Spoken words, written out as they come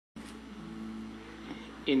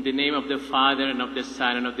In the name of the Father, and of the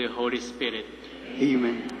Son, and of the Holy Spirit.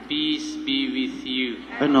 Amen. Peace be with you.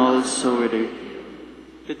 And also with you.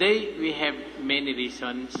 Today we have many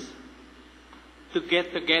reasons to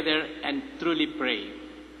get together and truly pray.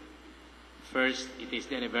 First, it is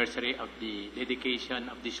the anniversary of the dedication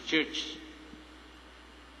of this church.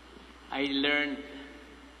 I learned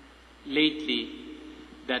lately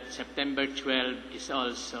that September 12 is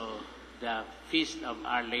also the feast of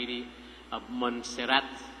Our Lady of Montserrat,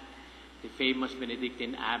 the famous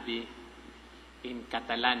Benedictine Abbey in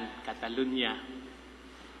Catalonia.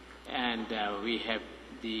 And we have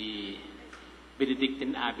the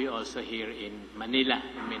Benedictine Abbey also here in Manila,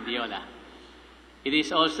 in Mendiola. It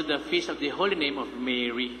is also the feast of the Holy Name of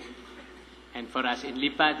Mary. And for us in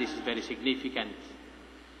Lipa, this is very significant.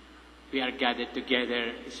 We are gathered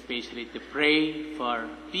together especially to pray for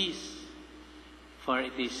peace, for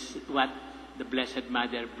it is what the Blessed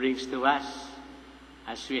Mother brings to us.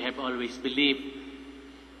 As we have always believed,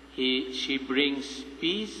 she brings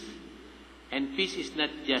peace, and peace is not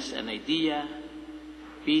just an idea.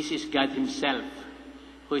 Peace is God Himself,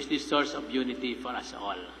 who is the source of unity for us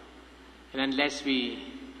all. And unless we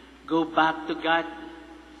go back to God,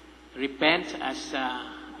 repent as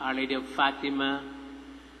Our Lady of Fatima,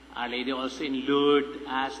 Our Lady also in Lourdes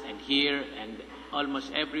asked, and here and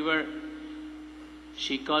almost everywhere,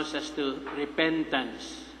 she calls us to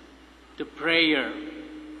repentance, to prayer,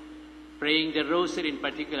 praying the Rosary in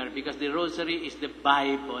particular, because the Rosary is the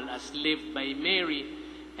Bible as lived by Mary,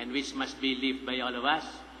 and which must be lived by all of us.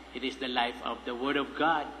 It is the life of the Word of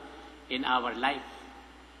God in our life.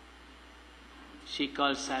 She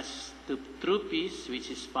calls us to true peace, which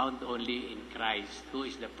is found only in Christ, who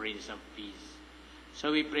is the Prince of Peace.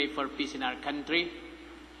 So we pray for peace in our country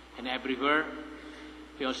and everywhere.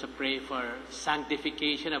 We also pray for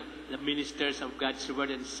sanctification of the ministers of God's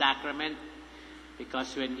Word and Sacrament,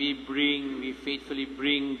 because when we faithfully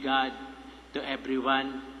bring God to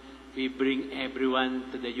everyone, we bring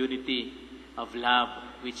everyone to the unity of love,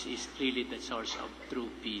 which is really the source of true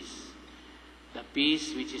peace. The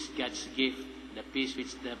peace which is God's gift, the peace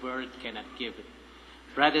which the world cannot give.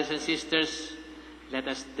 Brothers and sisters, let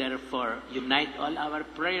us therefore unite all our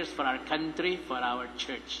prayers for our country, for our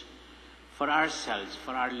church, for ourselves,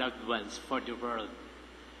 for our loved ones, for the world.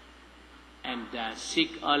 And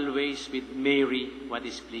seek always with Mary what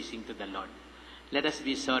is pleasing to the Lord. Let us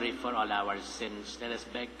be sorry for all our sins. Let us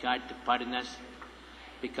beg God to pardon us,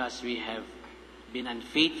 because we have been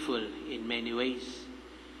unfaithful in many ways.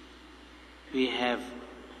 We have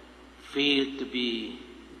failed to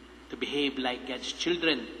behave like God's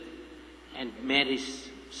children and Mary's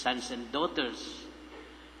sons and daughters.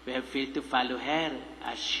 We have failed to follow her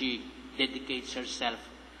as she dedicates herself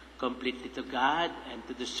completely to God and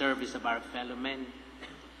to the service of our fellow men.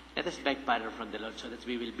 Let us beg pardon from the Lord so that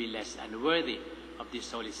we will be less unworthy of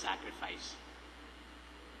this holy sacrifice.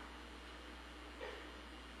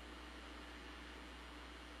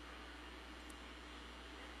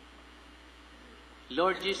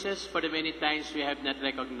 Lord Jesus, for the many times we have not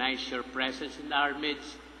recognized your presence in our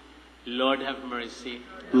midst, Lord, have mercy.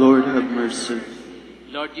 Lord, have mercy.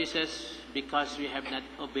 Lord Jesus, because we have not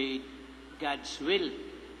obeyed God's will,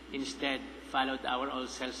 instead followed our own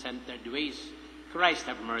self-centered ways, Christ,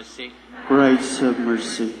 have mercy. Christ, have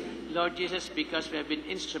mercy. Lord Jesus, because we have been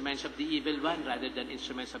instruments of the evil one rather than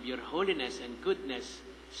instruments of your holiness and goodness,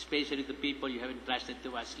 especially the people you have entrusted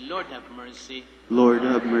to us, Lord, have mercy. Lord,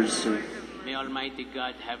 have mercy. May Almighty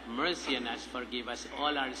God have mercy on us, forgive us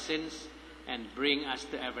all our sins, and bring us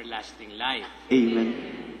to everlasting life. Amen.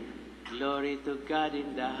 Glory to God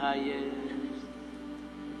in the highest.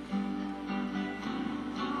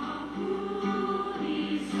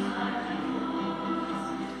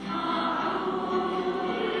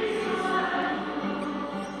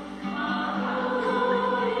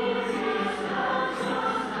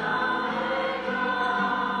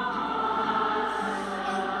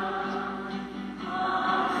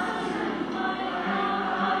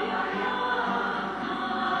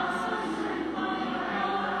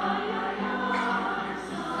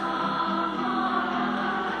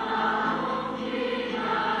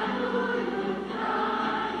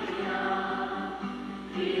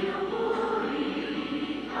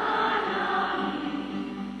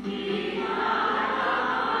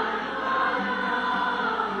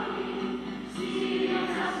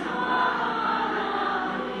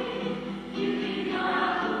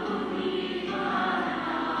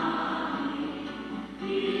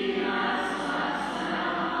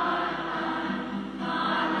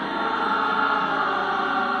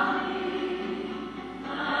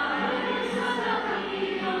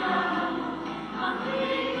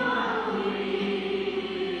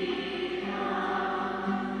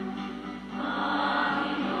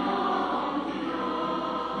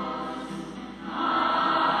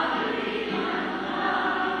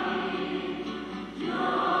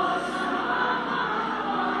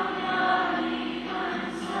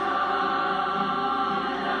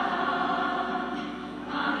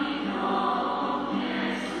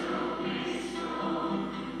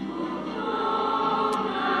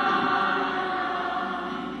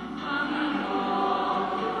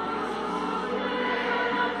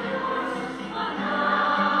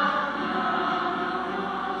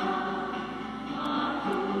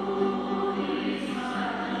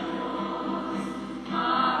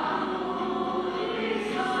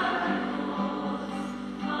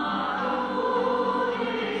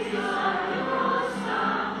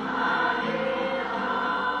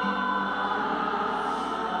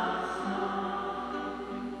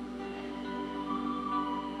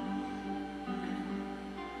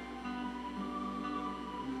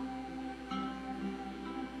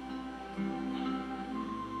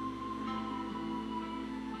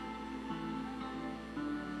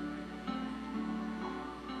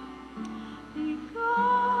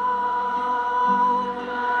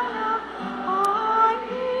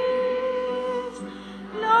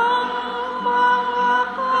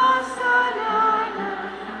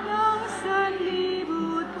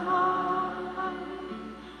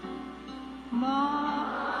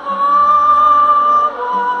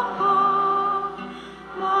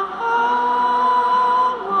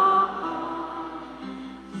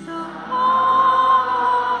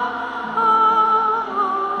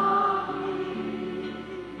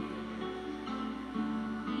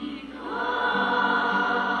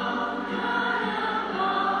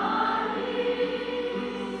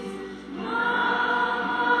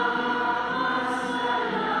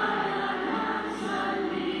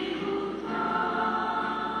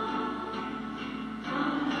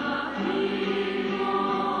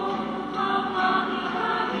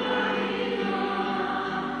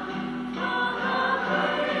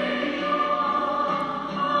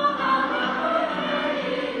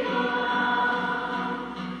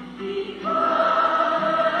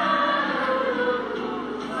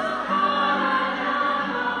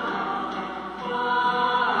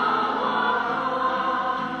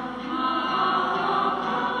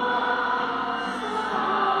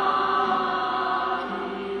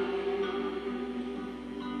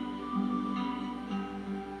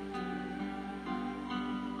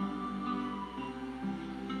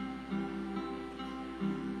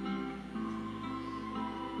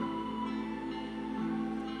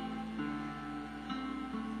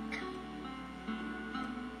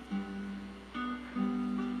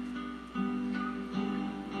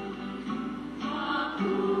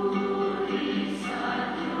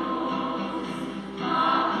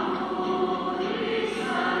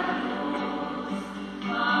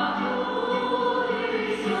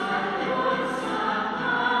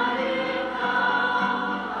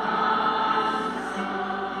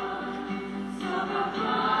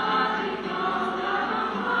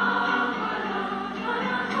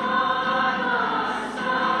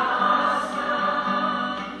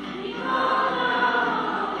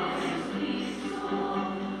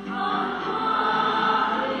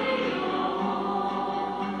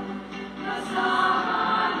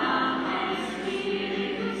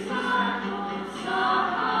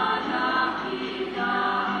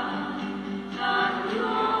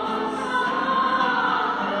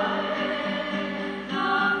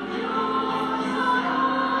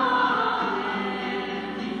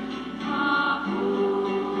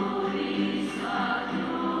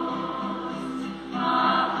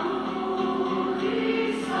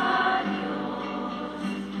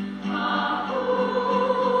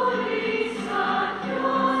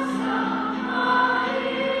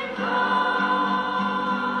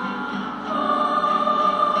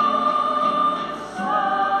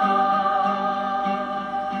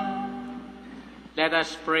 Let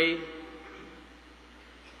us pray.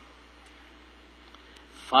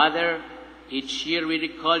 Father, each year we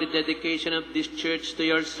recall the dedication of this church to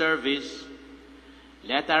your service.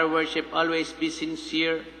 Let our worship always be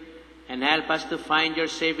sincere and help us to find your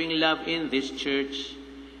saving love in this church.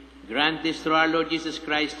 Grant this through our Lord Jesus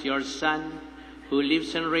Christ, your Son, who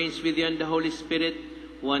lives and reigns with you in the Holy Spirit,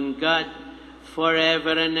 one God,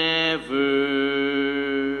 forever and ever.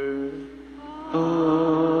 Amen.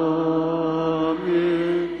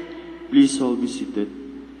 Please all be seated.